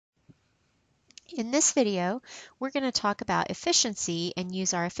In this video, we're going to talk about efficiency and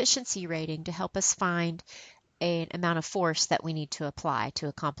use our efficiency rating to help us find an amount of force that we need to apply to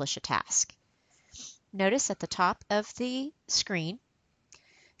accomplish a task. Notice at the top of the screen,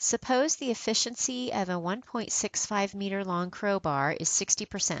 suppose the efficiency of a 1.65 meter long crowbar is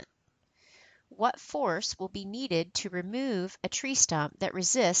 60%. What force will be needed to remove a tree stump that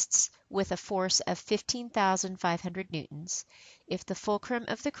resists with a force of 15,500 newtons if the fulcrum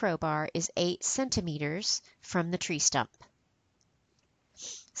of the crowbar is 8 centimeters from the tree stump?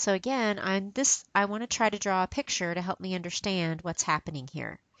 So again, I want to try to draw a picture to help me understand what's happening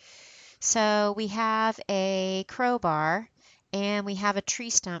here. So we have a crowbar and we have a tree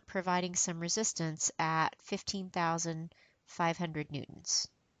stump providing some resistance at 15,500 newtons.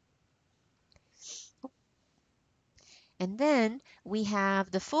 And then we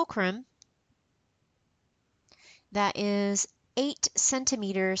have the fulcrum that is 8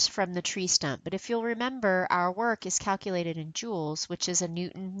 centimeters from the tree stump. But if you'll remember, our work is calculated in joules, which is a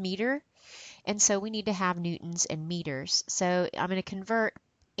Newton meter. And so we need to have newtons and meters. So I'm going to convert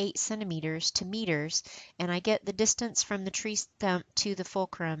 8 centimeters to meters, and I get the distance from the tree stump to the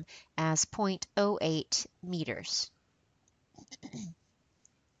fulcrum as 0.08 meters.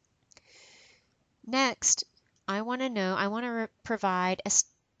 Next, I want to provide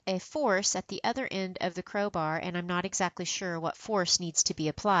a force at the other end of the crowbar, and I'm not exactly sure what force needs to be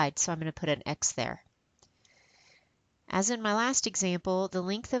applied, so I'm going to put an X there. As in my last example, the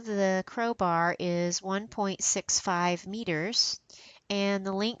length of the crowbar is 1.65 meters, and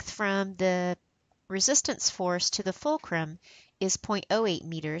the length from the resistance force to the fulcrum is 0.08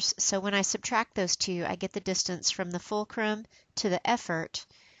 meters. So when I subtract those two, I get the distance from the fulcrum to the effort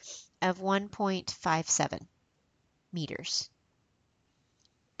of 1.57 meters.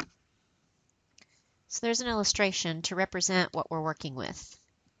 So there's an illustration to represent what we're working with.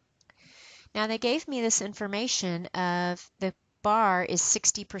 Now they gave me this information of the bar is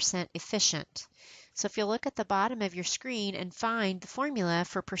 60% efficient. So if you look at the bottom of your screen and find the formula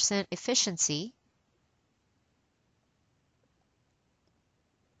for percent efficiency,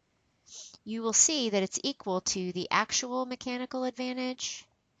 you will see that it's equal to the actual mechanical advantage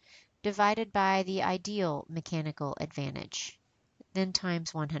divided by the ideal mechanical advantage, then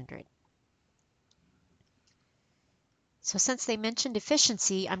times 100. So since they mentioned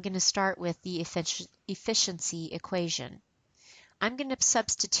efficiency, I'm going to start with the efficiency equation. I'm going to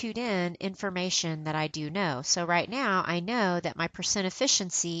substitute in information that I do know. So right now I know that my percent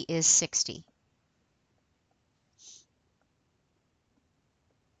efficiency is 60.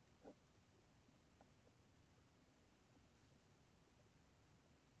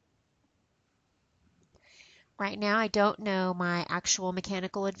 Right now I don't know my actual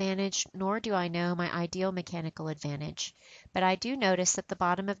mechanical advantage, nor do I know my ideal mechanical advantage. But I do notice at the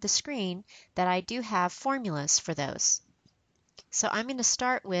bottom of the screen that I do have formulas for those. So I'm going to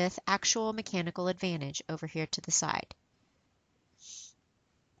start with actual mechanical advantage over here to the side,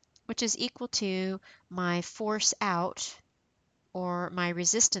 which is equal to my force out, or my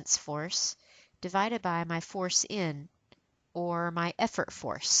resistance force, divided by my force in, or my effort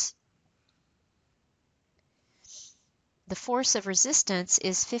force. The force of resistance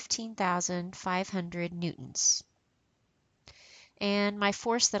is 15,500 newtons. And my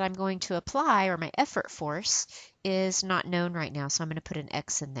force that I'm going to apply, or my effort force, is not known right now, so I'm going to put an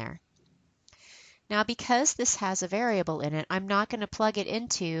X in there. Now because this has a variable in it, I'm not going to plug it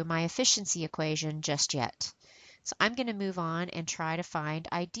into my efficiency equation just yet. So I'm going to move on and try to find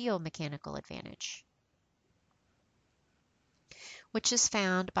ideal mechanical advantage, which is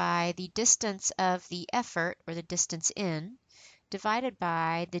found by the distance of the effort, or the distance in, divided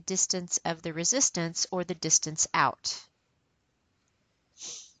by the distance of the resistance, or the distance out.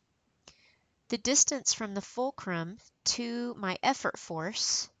 The distance from the fulcrum to my effort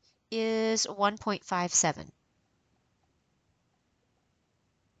force is 1.57.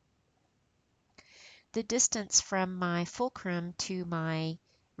 The distance from my fulcrum to my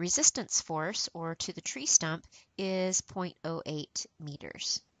resistance force, or to the tree stump, is 0.08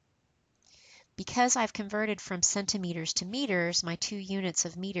 meters. Because I've converted from centimeters to meters, my 2 units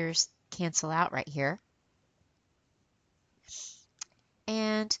of meters cancel out right here.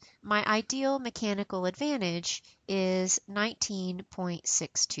 And my ideal mechanical advantage is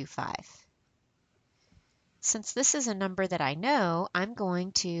 19.625. Since this is a number that I know, I'm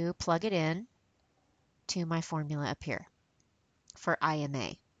going to plug it in to my formula up here for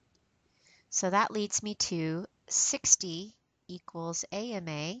IMA. So that leads me to 60 equals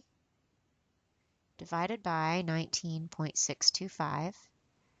AMA divided by 19.625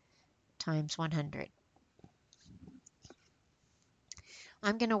 times 100.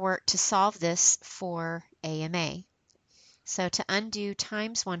 I'm going to work to solve this for AMA. So to undo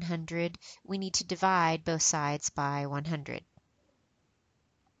times 100, we need to divide both sides by 100.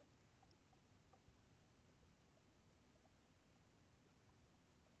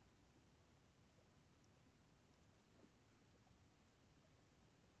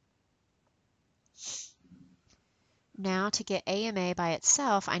 Now to get AMA by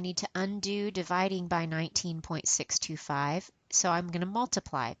itself, I need to undo dividing by 19.625. So I'm going to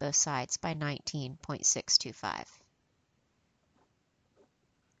multiply both sides by 19.625.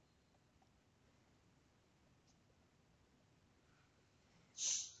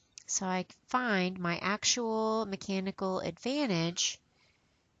 So I find my actual mechanical advantage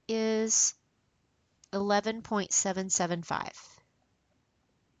is 11.775.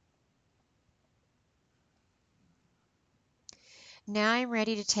 Now I'm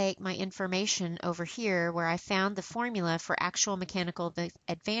ready to take my information over here where I found the formula for actual mechanical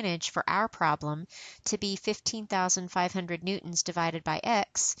advantage for our problem to be 15,500 newtons divided by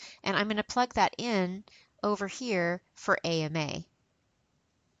x, and I'm going to plug that in over here for AMA.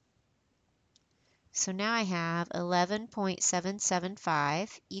 So now I have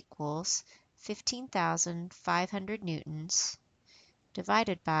 11.775 equals 15,500 newtons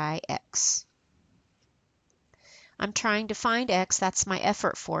divided by x. I'm trying to find x, that's my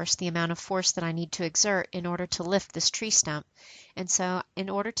effort force, the amount of force that I need to exert in order to lift this tree stump. And so in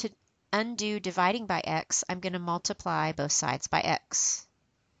order to undo dividing by x, I'm going to multiply both sides by x.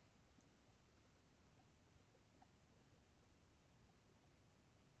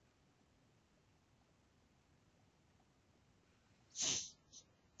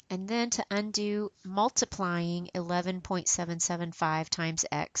 And then to undo multiplying 11.775 times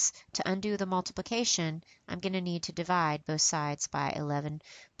x, to undo the multiplication, I'm going to need to divide both sides by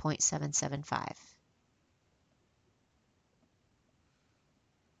 11.775.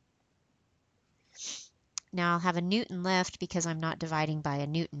 Now I'll have a newton left because I'm not dividing by a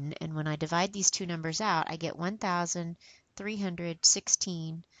newton, and when I divide these two numbers out, I get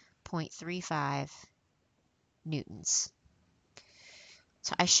 1,316.35 newtons.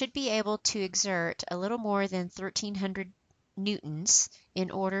 So I should be able to exert a little more than 1,300 newtons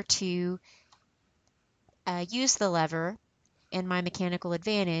in order to use the lever and my mechanical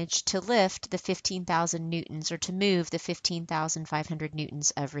advantage to lift the 15,000 newtons, or to move the 15,500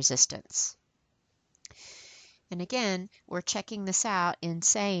 newtons of resistance. And again, we're checking this out in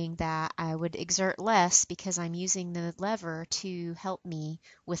saying that I would exert less because I'm using the lever to help me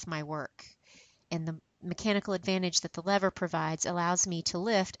with my work. And the mechanical advantage that the lever provides allows me to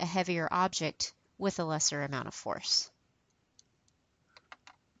lift a heavier object with a lesser amount of force.